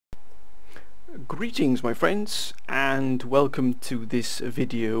Greetings my friends, and welcome to this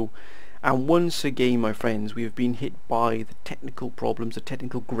video. And once again my friends, we have been hit by the technical problems, the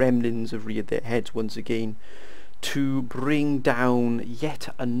technical gremlins have reared their heads once again to bring down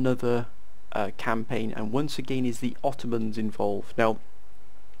yet another campaign, and once again is the Ottomans involved. Now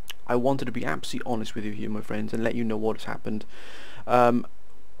I wanted to be absolutely honest with you here my friends and let you know what has happened.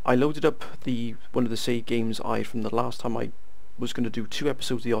 I loaded up one of the save games from the last time I was going to do 2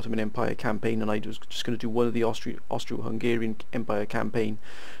 episodes of the Ottoman Empire campaign, and I was just going to do one of the Austro-Hungarian Empire campaign.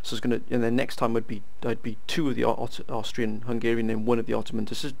 So and then next time I'd be 2 of the Austrian-Hungarian and 1 of the Ottoman,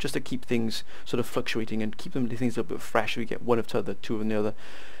 just to keep things sort of fluctuating and keep things a little bit fresh. So we get one of the other, 2 of the other.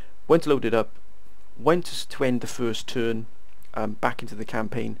 Went to load it up, went to end the first turn, back into the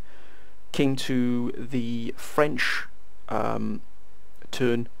campaign, came to the French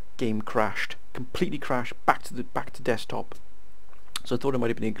turn, game crashed, completely crashed, back to desktop. So I thought it might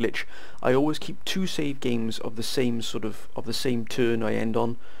have been a glitch. I always keep 2 save games of the same turn I end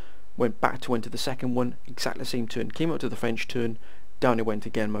on. Went to the second one, exactly the same turn. Came up to the French turn, down it went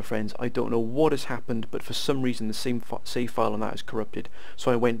again, my friends. I don't know what has happened, but for some reason the same save file on that is corrupted.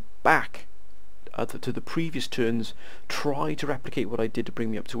 So I went back to the previous turns, tried to replicate what I did to bring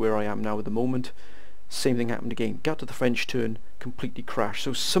me up to where I am now at the moment. Same thing happened again. Got to the French turn, completely crashed.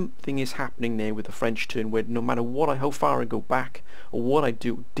 So something is happening there with the French turn, where no matter how far I go back or what I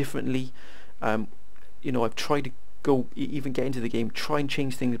do differently, you know, I've tried to go even get into the game, try and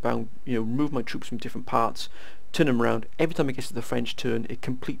change things about, you know, move my troops from different parts, turn them around. Every time it gets to the French turn, it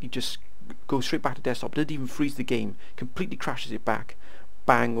completely just goes straight back to desktop. It doesn't even freeze the game. Completely crashes it back.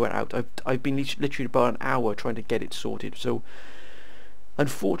 Bang, we're out. I've been literally about an hour trying to get it sorted. So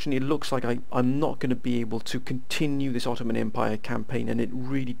unfortunately it looks like I'm not going to be able to continue this Ottoman Empire campaign, and it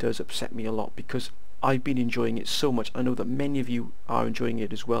really does upset me a lot because I've been enjoying it so much. I know that many of you are enjoying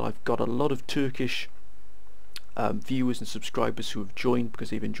it as well. I've got a lot of Turkish viewers and subscribers who have joined because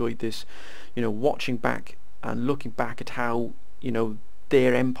they've enjoyed this, you know, watching back and looking back at how, you know,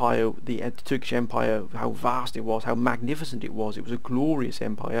 their empire, the Turkish Empire, how vast it was, how magnificent it was. It was a glorious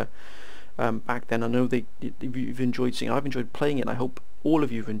empire back then. I know you've enjoyed seeing it. I've enjoyed playing it, and I hope all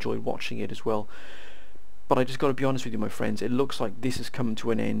of you have enjoyed watching it as well. But I just got to be honest with you my friends, it looks like this has come to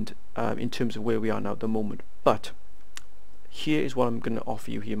an end in terms of where we are now at the moment. But here is what I'm going to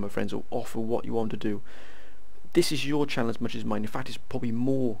offer you here my friends, or offer what you want to do. This is your channel as much as mine. In fact, it's probably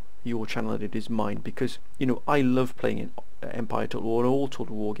more your channel than it is mine, because, you know, I love playing in Empire Total War and all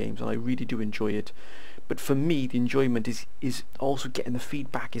Total War games, and I really do enjoy it. But for me, the enjoyment is also getting the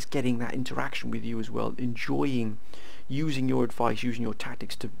feedback, is getting that interaction with you as well, enjoying using your advice, using your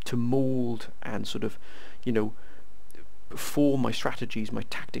tactics to mould and sort of, you know, form my strategies, my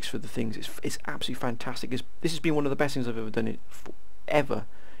tactics for the things. It's absolutely fantastic. This has been one of the best things I've ever done ever,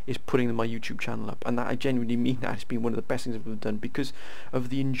 is putting my YouTube channel up, and that I genuinely mean that. It's been one of the best things I've ever done because of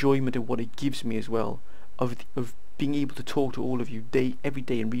the enjoyment of what it gives me as well, of being able to talk to all of you every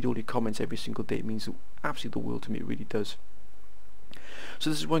day and read all your comments every single day. It means absolutely the world to me, it really does. So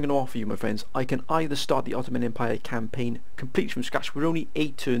this is what I'm going to offer you my friends. I can either start the Ottoman Empire campaign completely from scratch. We're only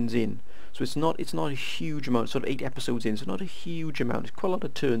 8 turns in, so it's not a huge amount, sort of 8 episodes in, so not a huge amount. It's quite a lot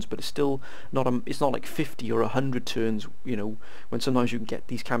of turns, but it's still not it's not like 50 or 100 turns, you know, when sometimes you can get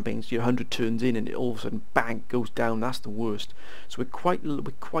these campaigns, you're 100 turns in and it all of a sudden bang goes down. That's the worst. So we're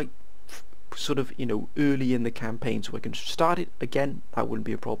quite sort of, you know, early in the campaign, so I can start it again. That wouldn't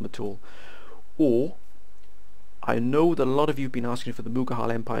be a problem at all. Or I know that a lot of you have been asking for the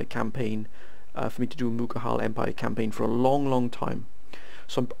Mughal Empire campaign, for me to do a Mughal Empire campaign for a long time.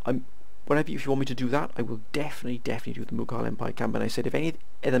 So if you want me to do that, I will definitely do the Mughal Empire campaign. I said and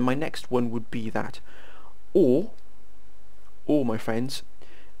then my next one would be that, or my friends,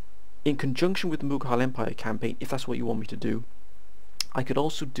 in conjunction with the Mughal Empire campaign, if that's what you want me to do, I could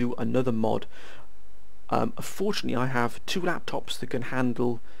also do another mod. Unfortunately, I have 2 laptops that can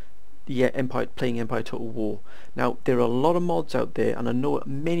handle the playing Empire Total War. Now there are a lot of mods out there, and I know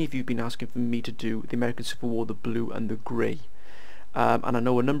many of you have been asking for me to do the American Civil War, the blue and the grey, and I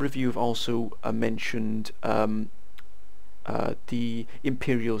know a number of you have also mentioned the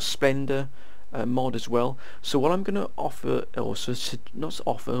Imperial Splendor mod as well. So what I'm going to offer, or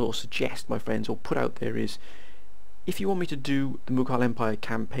suggest my friends, or put out there is, if you want me to do the Mughal Empire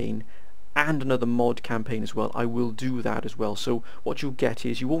campaign and another mod campaign as well, I will do that as well. So what you'll get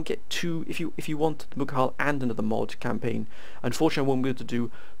is, you won't get 2, if you want the Mughal and another mod campaign, unfortunately I won't be able to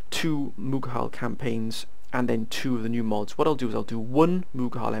do 2 Mughal campaigns and then 2 of the new mods. What I'll do is I'll do 1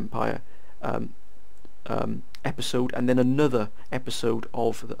 Mughal Empire episode and then another episode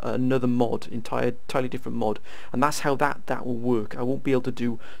of another mod, entirely different mod, and that's how that will work. I won't be able to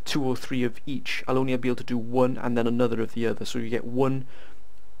do 2 or 3 of each. I'll only be able to do one and then another of the other, so you get one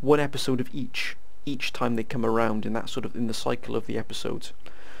episode of each time they come around in that sort of in the cycle of the episodes.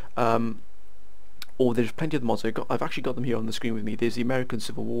 Or there's plenty of the mods. I've actually got them here on the screen with me. There's the American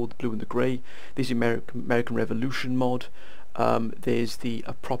Civil War, the blue and the grey. There's the American Revolution mod. There's the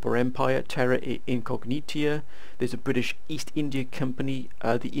Proper Empire, Terra Incognita. There's the British East India Company,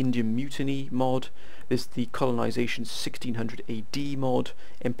 the Indian Mutiny mod. There's the Colonization 1600 AD mod,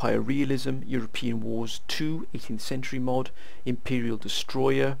 Empire Realism, European Wars 2, 18th Century mod, Imperial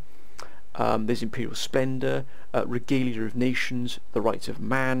Destroyer. There's Imperial Splendor, Regalia of Nations, The Rights of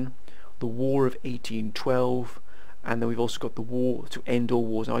Man, the War of 1812, and then we've also got the War to End All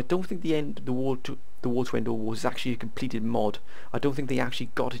Wars. Now I don't think the War to End All Wars is actually a completed mod. I don't think they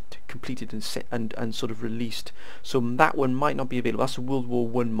actually got it completed and set and sort of released. So that one might not be available. That's a World War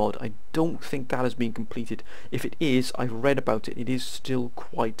I mod. I don't think that has been completed. If it is, I've read about it. It is still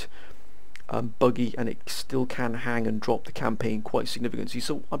quite buggy, and it still can hang and drop the campaign quite significantly.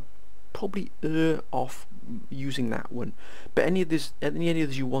 So I'm probably off using that one. But any of this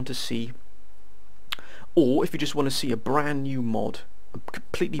you want to see, or if you just want to see a brand new mod, a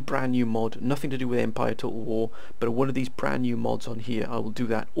completely brand new mod, nothing to do with Empire Total War, but one of these brand new mods on here, I will do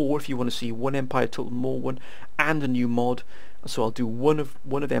that. Or if you want to see one Empire Total War one and a new mod, so I'll do one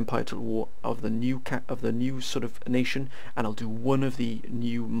of Empire Total War of the new sort of nation, and I'll do one of the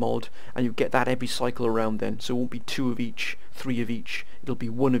new mod, and you get that every cycle around then. So it won't be 2 of each, 3 of each, it'll be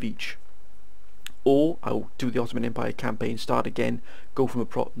 1 of each. Or I'll do the Ottoman Empire campaign, start again, go from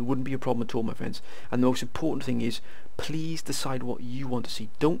it wouldn't be a problem at all, my friends. And the most important thing is, please decide what you want to see.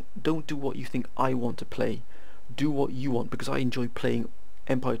 Don't do what you think I want to play. Do what you want, because I enjoy playing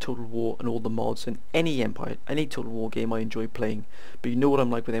Empire Total War and all the mods, and any Total War game I enjoy playing. But you know what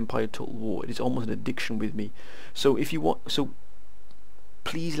I'm like with Empire Total War, it is almost an addiction with me. So if you want,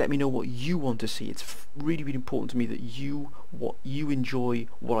 please let me know what you want to see. It's really, really important to me that what you enjoy,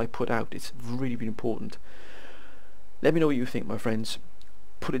 what I put out. It's really, really important. Let me know what you think, my friends.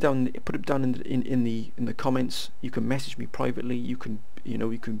 Put it down in the comments. You can message me privately. You can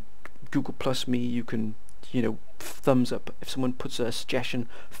Google Plus me. You can thumbs up if someone puts a suggestion.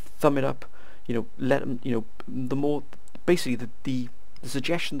 Thumb it up. Let them. The more basically the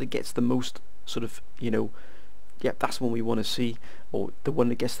suggestion that gets the most sort of yep, that's the one we want to see, or the one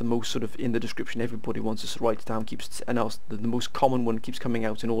that gets the most sort of in the description. Everybody wants us to write it down, and else the most common one keeps coming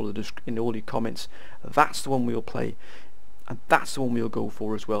out in all your comments. That's the one we'll play, and that's the one we'll go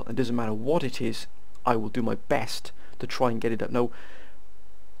for as well. And it doesn't matter what it is, I will do my best to try and get it up. Now,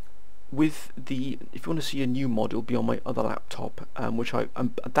 if you want to see a new mod, it'll be on my other laptop, which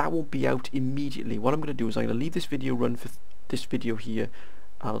that won't be out immediately. What I'm going to do is I'm going to leave this video run for this video here.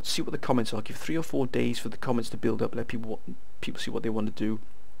 I'll see what the comments are. I'll give 3 or 4 days for the comments to build up, let people see what they want to do,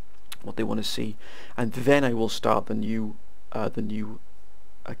 what they want to see, and then I will start the new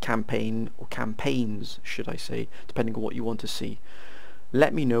campaign, or campaigns should I say, depending on what you want to see.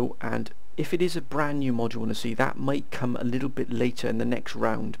 Let me know, and if it is a brand new mod you want to see, that might come a little bit later in the next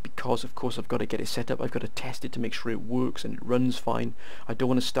round, because of course I've got to get it set up, I've got to test it to make sure it works and it runs fine. I don't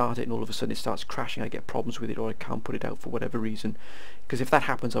want to start it and all of a sudden it starts crashing, I get problems with it, or I can't put it out for whatever reason. Because if that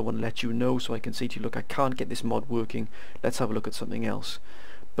happens, I want to let you know, so I can say to you, look, I can't get this mod working, let's have a look at something else.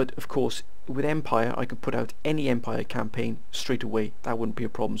 But of course with Empire, I can put out any Empire campaign straight away. That wouldn't be a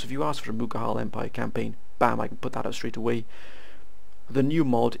problem. So if you ask for a Mughal Empire campaign, bam, I can put that out straight away. The new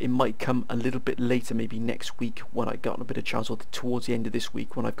mod, it might come a little bit later, maybe next week when I got a bit of chance, or towards the end of this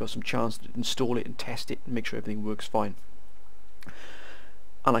week when I've got some chance to install it and test it and make sure everything works fine.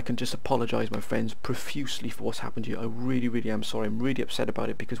 And I can just apologise, my friends, profusely for what's happened to you. I really, really am sorry. I'm really upset about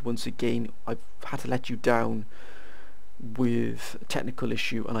it, because once again I've had to let you down with a technical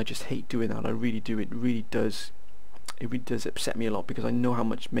issue, and I just hate doing that. I really do. It really does upset me a lot, because I know how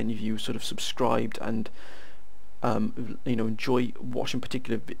much many of you sort of subscribed and enjoy watching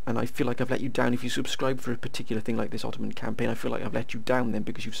particular and I feel like I've let you down. If you subscribe for a particular thing like this Ottoman campaign, I feel like I've let you down then,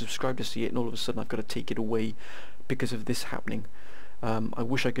 because you've subscribed to see it and all of a sudden I've got to take it away because of this happening. I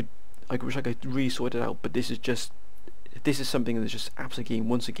wish I could really sort it out, but this is something that's just absolutely,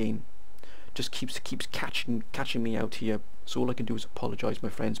 once again, just keeps catching me out here. So all I can do is apologise, my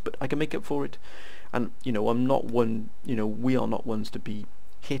friends, but I can make up for it. And I'm not one, we are not ones to be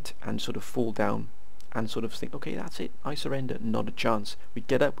hit and sort of fall down and sort of think, okay, that's it, I surrender. Not a chance. We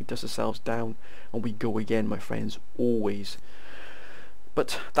get up, we dust ourselves down, and we go again, my friends, always.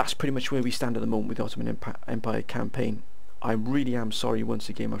 But that's pretty much where we stand at the moment with the Ottoman Empire campaign. I really am sorry once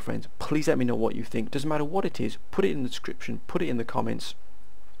again, my friends. Please let me know what you think. Doesn't matter what it is, put it in the description, put it in the comments.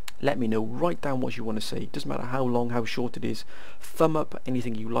 Let me know, write down what you want to say. Doesn't matter how long, how short it is. Thumb up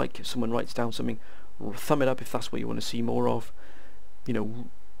anything you like. If someone writes down something, thumb it up if that's what you want to see more of.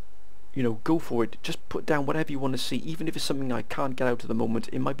 Go for it. Just put down whatever you want to see, even if it's something I can't get out at the moment.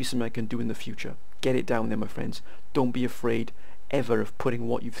 It might be something I can do in the future. Get it down there, my friends. Don't be afraid ever of putting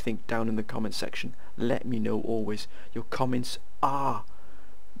what you think down in the comment section. Let me know always. Your comments are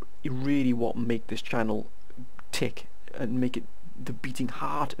really what make this channel tick and make it. The beating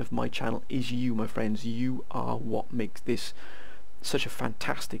heart of my channel is you, my friends. You are what makes this such a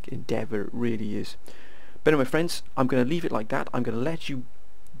fantastic endeavour. It really is. But anyway, friends, I'm going to leave it like that. I'm going to let you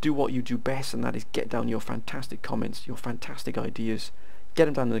do what you do best, and that is get down your fantastic comments, your fantastic ideas. Get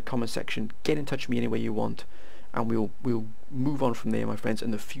them down in the comment section. Get in touch with me any way you want, and we'll move on from there, my friends,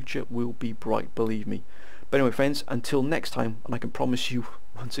 and the future will be bright, believe me. But anyway, friends, until next time, and I can promise you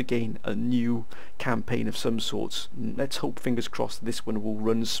once again a new campaign of some sorts. Let's hope, fingers crossed, this one will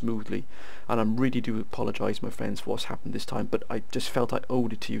run smoothly. And I really do apologise, my friends, for what's happened this time, but I just felt I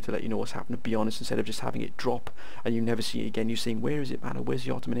owed it to you to let you know what's happened, to be honest, instead of just having it drop and you never see it again. You saying, where is it, man? Where's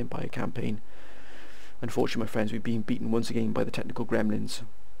the Ottoman Empire campaign? Unfortunately, my friends, we've been beaten once again by the technical gremlins.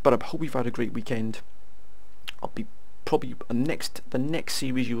 But I hope you've had a great weekend. I'll be probably the next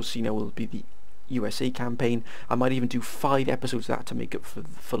series you'll see now will be the USA campaign. I might even do 5 episodes of that to make up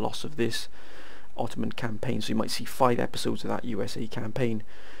for loss of this Ottoman campaign, so you might see 5 episodes of that USA campaign.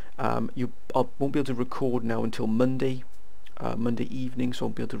 I won't be able to record now until Monday evening, so I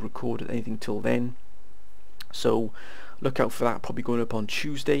won't be able to record anything till then, so look out for that, probably going up on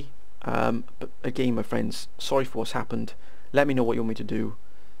Tuesday. But again, my friends, sorry for what's happened. Let me know what you want me to do.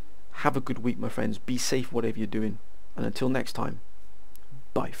 Have a good week, my friends. Be safe whatever you're doing, and until next time,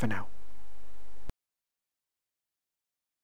 bye for now.